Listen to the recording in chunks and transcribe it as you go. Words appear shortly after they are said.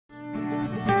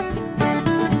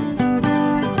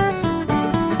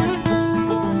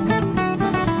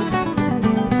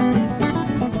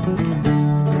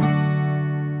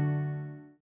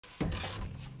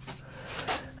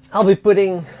I'll be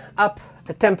putting up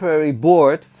a temporary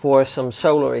board for some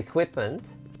solar equipment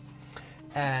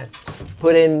and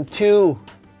put in 2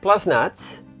 plus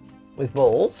nuts with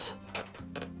bolts,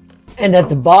 and at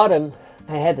the bottom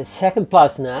I had a second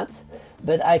plus nut,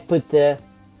 but I put the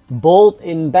bolt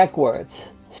in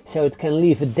backwards so it can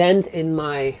leave a dent in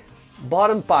my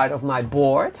bottom part of my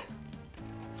board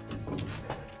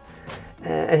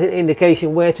as an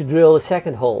indication where to drill the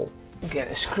second hole.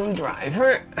 Get a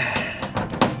screwdriver.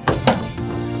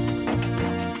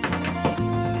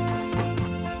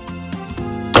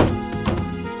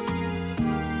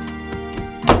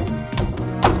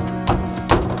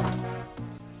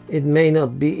 It may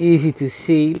not be easy to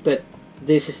see, but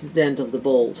this is the dent of the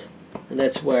bolt, and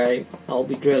that's where I'll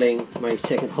be drilling my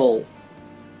second hole.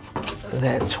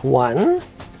 That's one.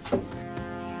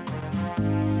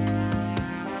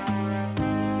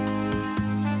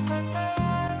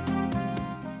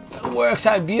 It works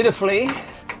out beautifully.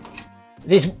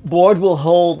 This board will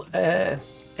hold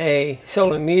a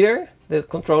solar meter, the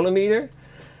controller meter,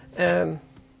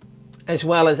 as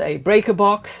well as a breaker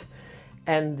box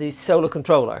and the solar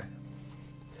controller.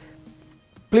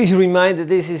 Please remind that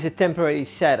this is a temporary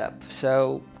setup,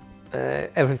 so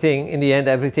everything, in the end,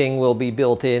 everything will be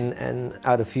built in and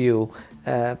out of view,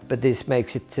 but this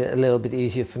makes it a little bit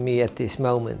easier for me at this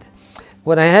moment.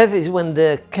 What I have is when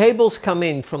the cables come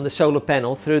in from the solar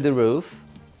panel through the roof,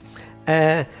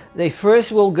 they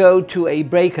first will go to a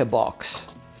breaker box.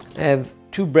 I have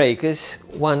 2 breakers,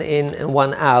 one in and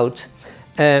one out.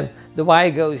 The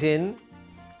wire goes in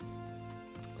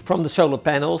from the solar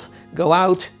panels, go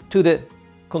out to the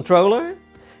controller,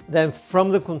 then from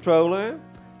the controller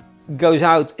goes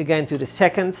out again to the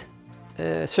second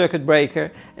circuit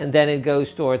breaker, and then it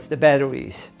goes towards the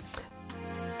batteries.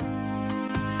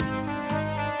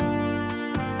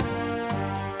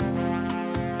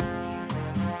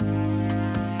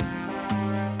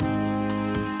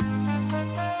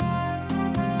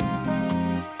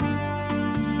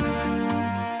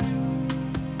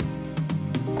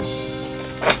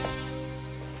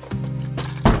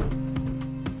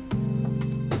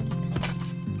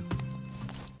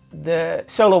 The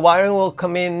solar wiring will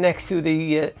come in next to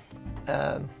the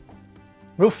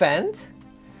roof vent.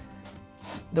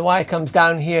 The wire comes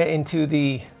down here into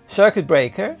the circuit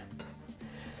breaker,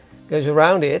 goes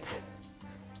around it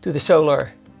to the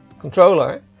solar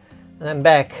controller, and then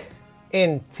back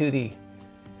into the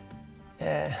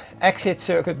exit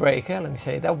circuit breaker, let me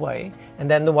say it that way, and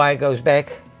then the wire goes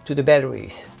back to the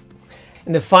batteries.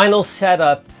 In the final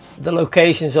setup, the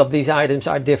locations of these items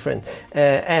are different,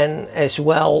 and as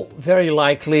well very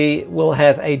likely will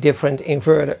have a different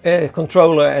inverter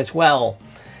controller as well.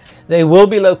 They will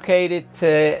be located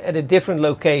at a different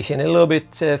location, a little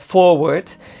bit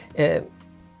forward,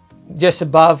 just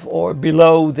above or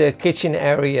below the kitchen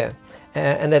area,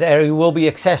 and that area will be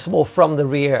accessible from the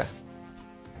rear.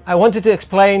 I wanted to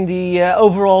explain the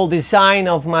overall design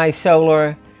of my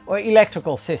solar or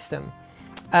electrical system.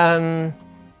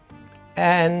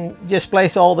 And just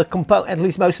place all the at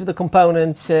least most of the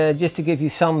components, just to give you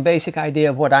some basic idea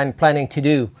of what I'm planning to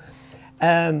do.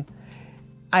 I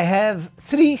have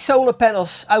 3 solar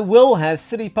panels. I will have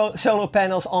 3 solar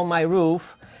panels on my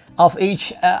roof, of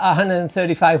each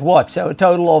 135 watts, so a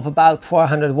total of about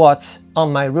 400 watts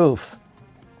on my roof.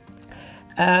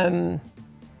 That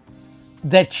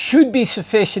should be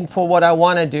sufficient for what I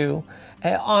want to do.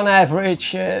 On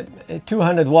average,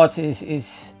 200 watts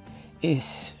is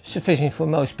sufficient for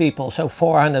most people, so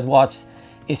 400 watts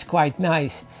is quite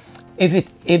nice. If it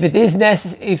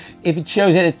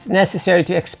shows that it's necessary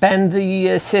to expand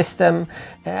the system,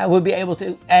 I will be able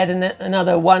to add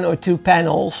another 1 or 2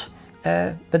 panels,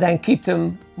 but then keep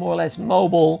them more or less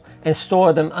mobile and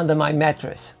store them under my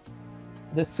mattress.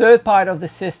 The third part of the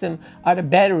system are the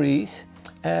batteries.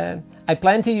 I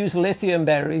plan to use lithium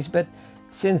batteries, but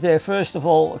since they're first of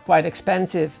all quite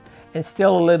expensive and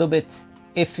still a little bit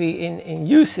iffy in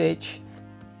usage,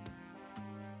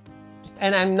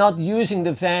 and I'm not using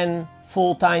the van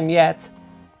full time yet,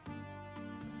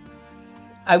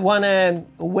 I want to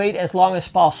wait as long as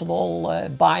possible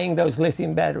buying those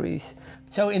lithium batteries.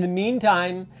 So in the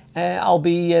meantime, I'll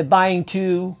be buying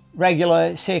 2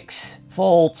 regular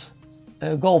 6-volt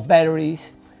Golf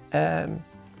batteries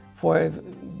for a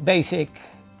basic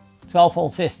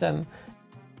 12-volt system.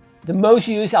 The most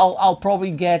use I'll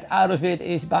probably get out of it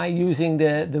is by using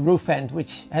the roof vent,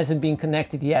 which hasn't been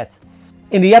connected yet.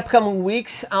 In the upcoming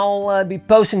weeks, I'll be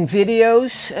posting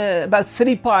videos, about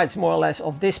 3 parts more or less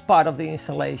of this part of the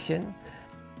installation.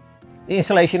 The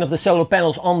installation of the solar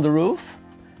panels on the roof.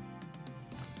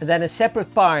 And then a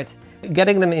separate part,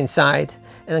 getting them inside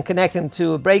and then connect them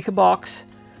to a breaker box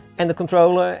and the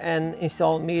controller, and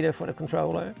install a meter for the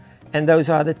controller. And those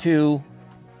are the two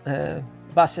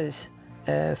buses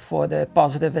for the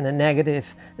positive and the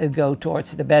negative that go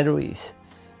towards the batteries.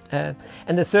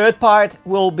 And the third part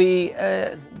will be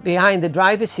behind the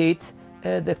driver's seat,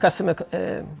 the customer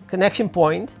connection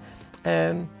point,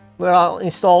 where I'll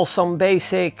install some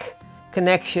basic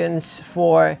connections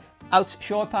for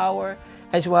shore power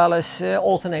as well as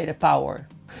alternator power.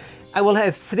 I will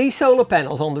have 3 solar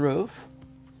panels on the roof,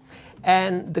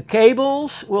 and the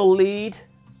cables will lead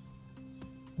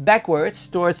backwards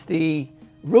towards the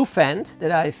roof vent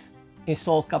that I've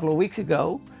installed a couple of weeks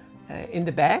ago in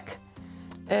the back.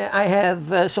 I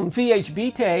have some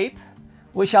VHB tape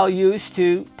which I'll use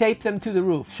to tape them to the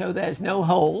roof so there's no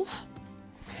holes.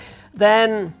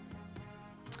 Then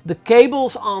the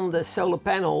cables on the solar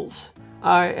panels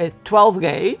are a 12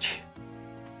 gauge.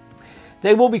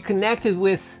 They will be connected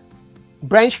with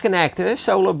branch connectors,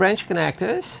 solar branch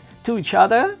connectors, to each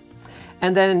other,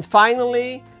 and then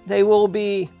finally they will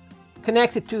be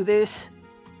connected to this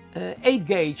 8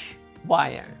 gauge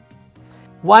wire.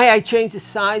 Why I changed the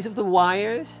size of the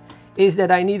wires is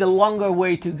that I need a longer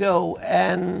way to go,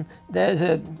 and there's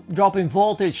a drop in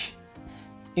voltage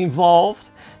involved.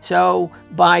 So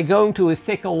by going to a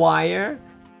thicker wire,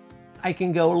 I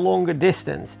can go a longer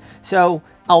distance. So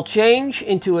I'll change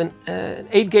into an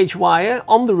 8 gauge wire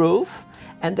on the roof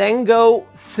and then go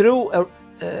through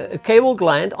a cable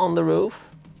gland on the roof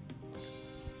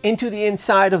into the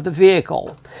inside of the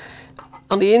vehicle.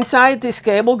 On the inside, this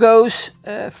cable goes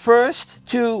first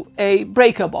to a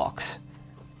breaker box.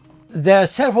 There are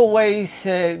several ways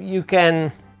you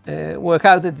can work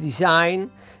out the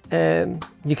design.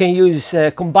 You can use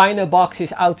combiner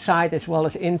boxes outside as well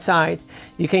as inside.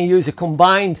 You can use a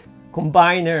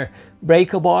combiner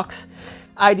breaker box.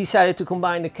 I decided to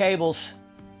combine the cables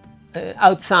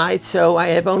outside, so I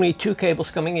have only 2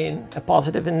 cables coming in, a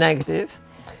positive and negative,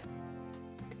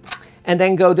 and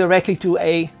then go directly to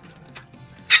a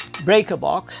breaker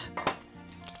box.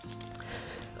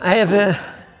 I have a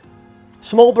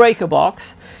small breaker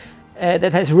box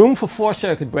that has room for 4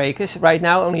 circuit breakers, right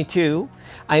now only 2.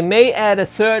 I may add a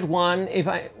third one if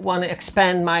I want to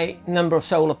expand my number of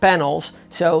solar panels,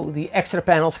 so the extra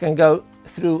panels can go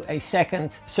through a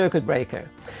second circuit breaker.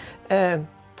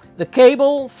 The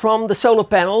cable from the solar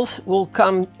panels will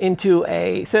come into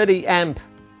a 30 amp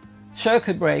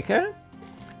circuit breaker,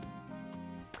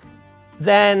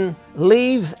 then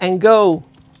leave and go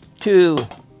to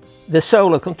the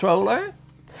solar controller,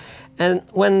 and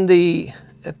when the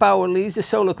power leaves the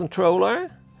solar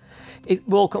controller, it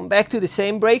will come back to the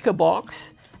same breaker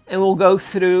box and will go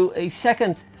through a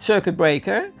second circuit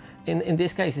breaker, in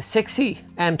this case a 60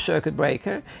 amp circuit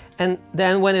breaker, and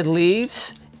then when it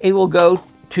leaves it will go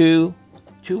to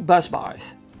 2 bus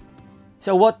bars.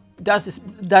 So what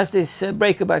does this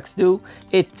breaker box do?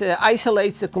 It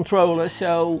isolates the controller,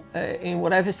 so in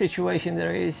whatever situation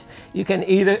there is, you can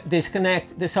either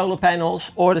disconnect the solar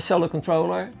panels or the solar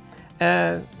controller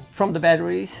from the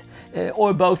batteries,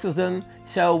 or both of them.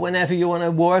 So whenever you want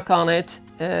to work on it,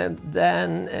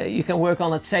 then you can work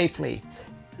on it safely.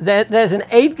 There's an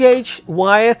 8 gauge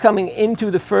wire coming into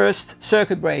the first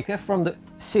circuit breaker from the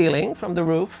ceiling, from the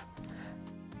roof.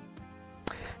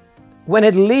 When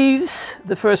it leaves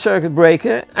the first circuit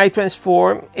breaker, I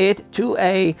transform it to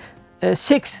a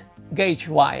 6 gauge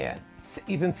wire,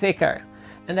 even thicker.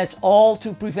 And that's all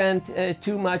to prevent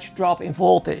too much drop in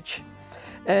voltage.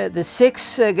 The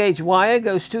 6 gauge wire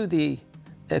goes to the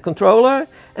controller,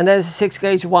 and there's a 6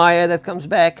 gauge wire that comes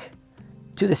back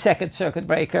to the second circuit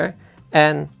breaker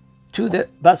and to the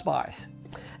bus bars.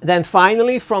 And then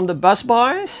finally, from the bus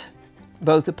bars,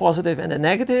 both the positive and the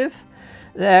negative,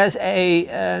 there's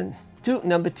a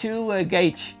number 2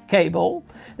 gauge cable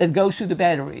that goes to the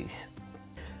batteries.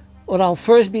 What I'll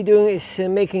first be doing is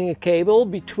making a cable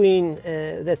between,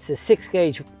 that's a 6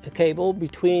 gauge cable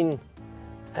between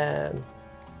the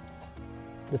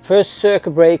first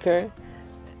circuit breaker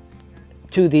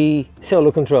to the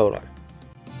solar controller.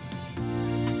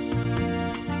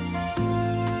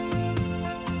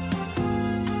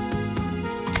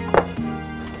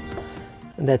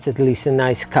 And that's at least a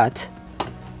nice cut.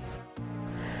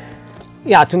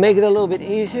 Yeah, to make it a little bit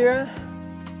easier,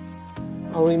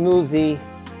 I'll remove the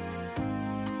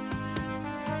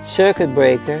circuit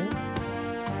breaker,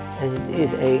 as it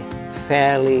is a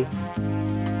fairly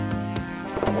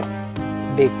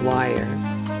big wire.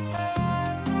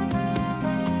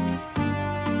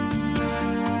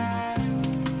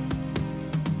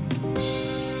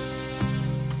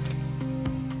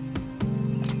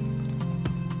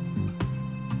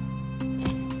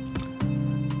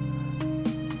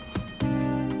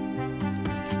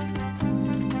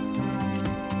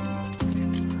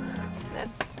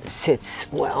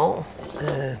 sits well.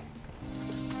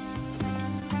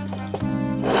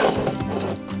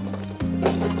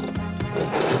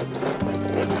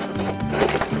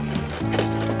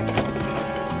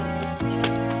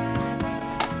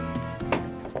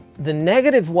 The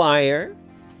negative wire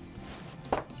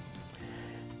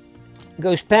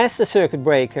goes past the circuit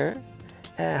breaker.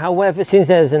 However, since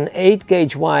there's an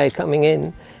 8-gauge wire coming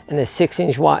in and a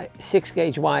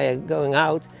 6-gauge wire going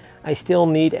out, I still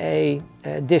need a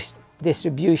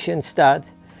distribution stud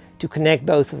to connect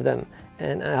both of them,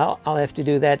 and I'll have to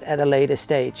do that at a later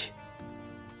stage.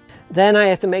 Then I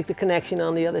have to make the connection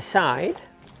on the other side.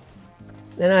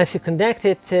 Then I have to connect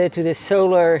it to this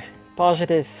solar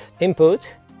positive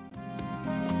input.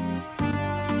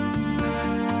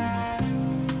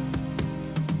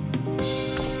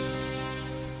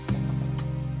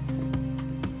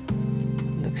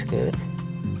 Looks good.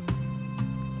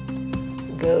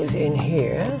 Goes in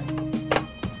here.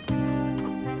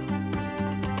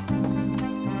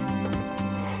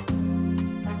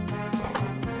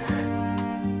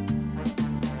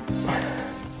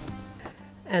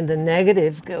 And the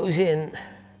negative goes in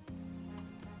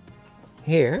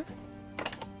here.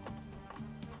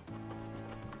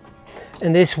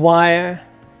 And this wire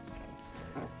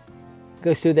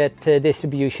goes to that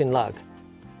distribution lug.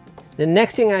 The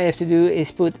next thing I have to do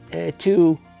is put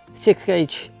 2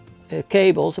 6-gauge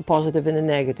cables, a positive and a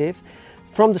negative,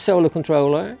 from the solar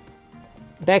controller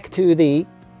back to the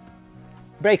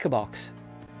breaker box.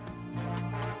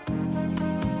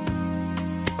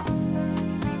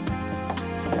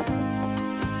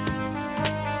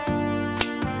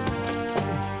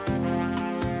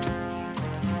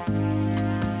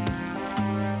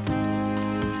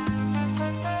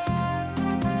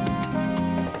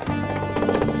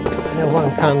 The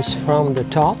one comes from the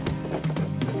top.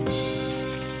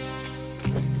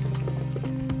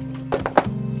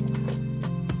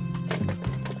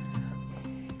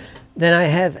 Then I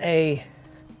have a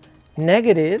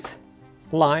negative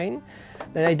line,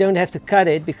 but I don't have to cut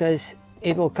it because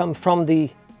it will come from the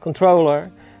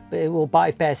controller, but it will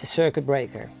bypass the circuit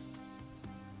breaker.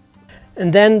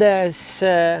 And then there's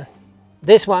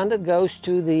this one that goes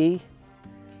to the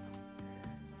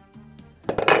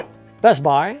bus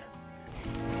bar.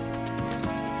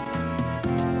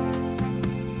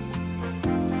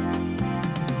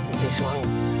 This one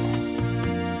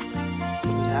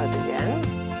comes out again.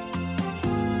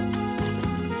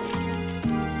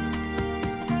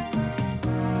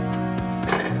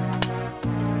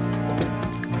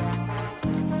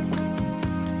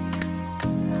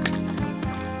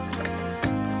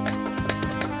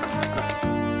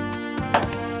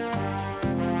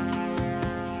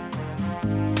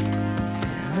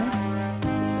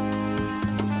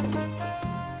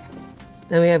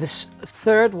 Then we have a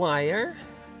third wire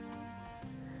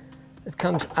that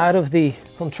comes out of the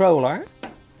controller.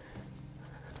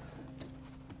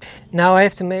 Now I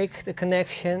have to make the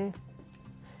connection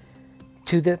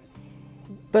to the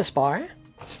bus bar.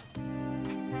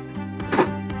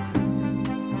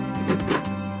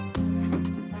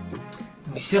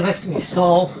 We still have to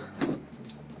install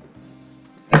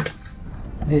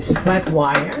this flat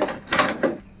wire.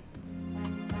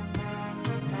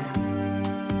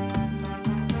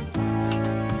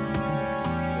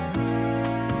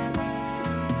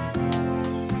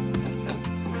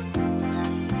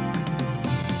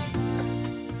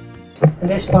 And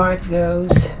this part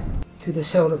goes to the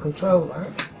solar controller.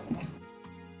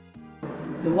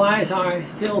 The wires are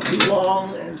still too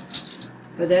long,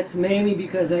 but that's mainly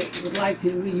because I would like to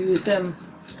reuse them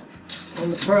on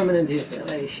the permanent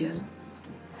installation.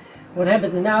 What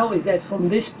happens now is that from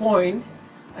this point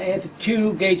I have a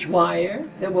 2-gauge wire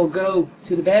that will go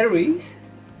to the batteries.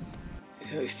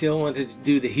 So I still wanted to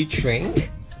do the heat shrink.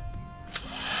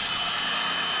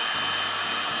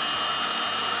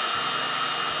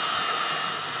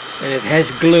 And it has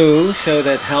glue, so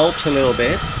that helps a little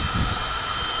bit.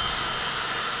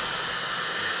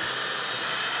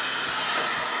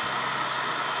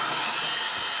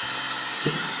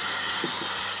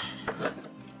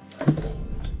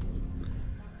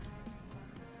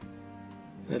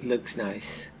 That looks nice.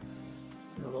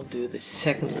 And we'll do the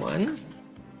second one.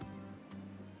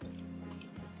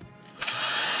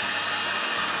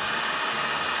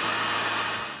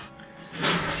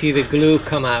 See the glue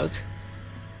come out.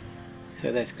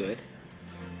 So that's good.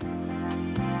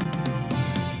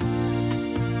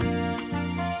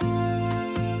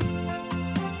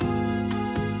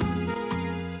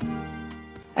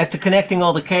 After connecting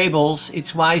all the cables,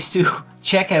 it's wise to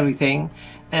check everything.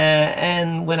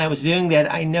 And when I was doing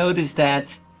that, I noticed that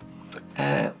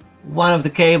one of the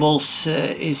cables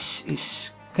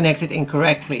is connected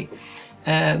incorrectly.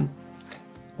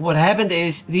 What happened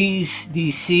is these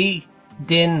DC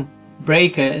DIN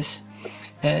breakers,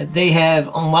 they have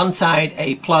on one side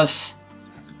a plus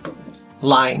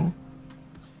line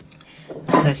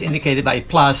that's indicated by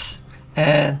plus.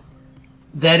 That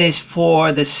is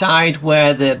for the side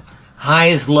where the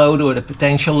highest load or the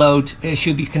potential load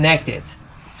should be connected.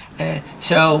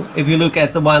 So if you look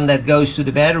at the one that goes to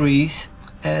the batteries,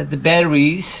 the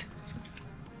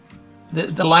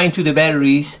line to the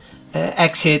batteries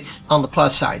exits on the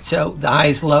plus side, so the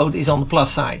highest load is on the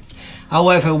plus side.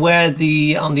 However, where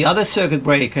on the other circuit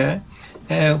breaker,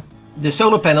 the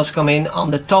solar panels come in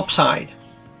on the top side,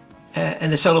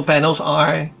 and the solar panels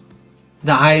are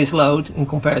the highest load in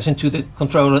comparison to the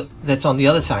controller that's on the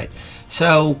other side.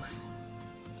 So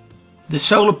the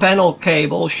solar panel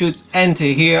cable should enter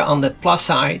here on the plus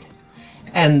side,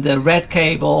 and the red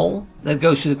cable that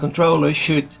goes to the controller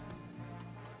should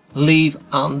leave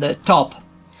on the top.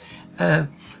 Now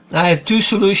I have two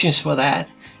solutions for that.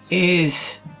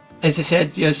 As I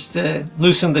said, just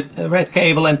loosen the red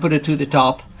cable and put it to the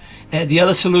top. The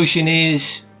other solution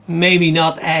is maybe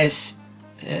not as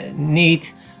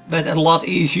neat, but a lot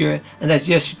easier, and that's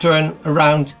just to turn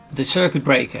around the circuit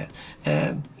breaker.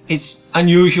 It's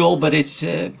unusual, but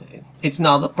it's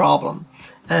not a problem.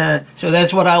 So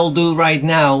that's what I'll do right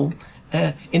now.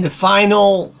 In the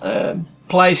final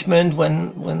placement,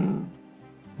 when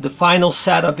the final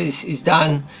setup is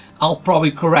done, I'll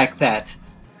probably correct that.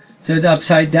 So it's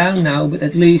upside down now, but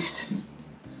at least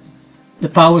the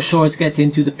power source gets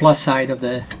into the plus side of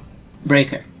the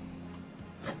breaker.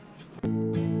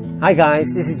 Hi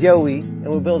guys, this is Joey, and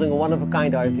we're building a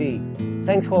one-of-a-kind RV.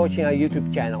 Thanks for watching our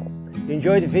YouTube channel. If you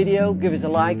enjoyed the video, give us a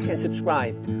like and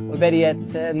subscribe, or better yet,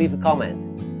 leave a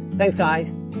comment. Thanks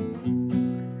guys.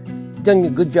 Done a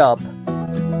good job.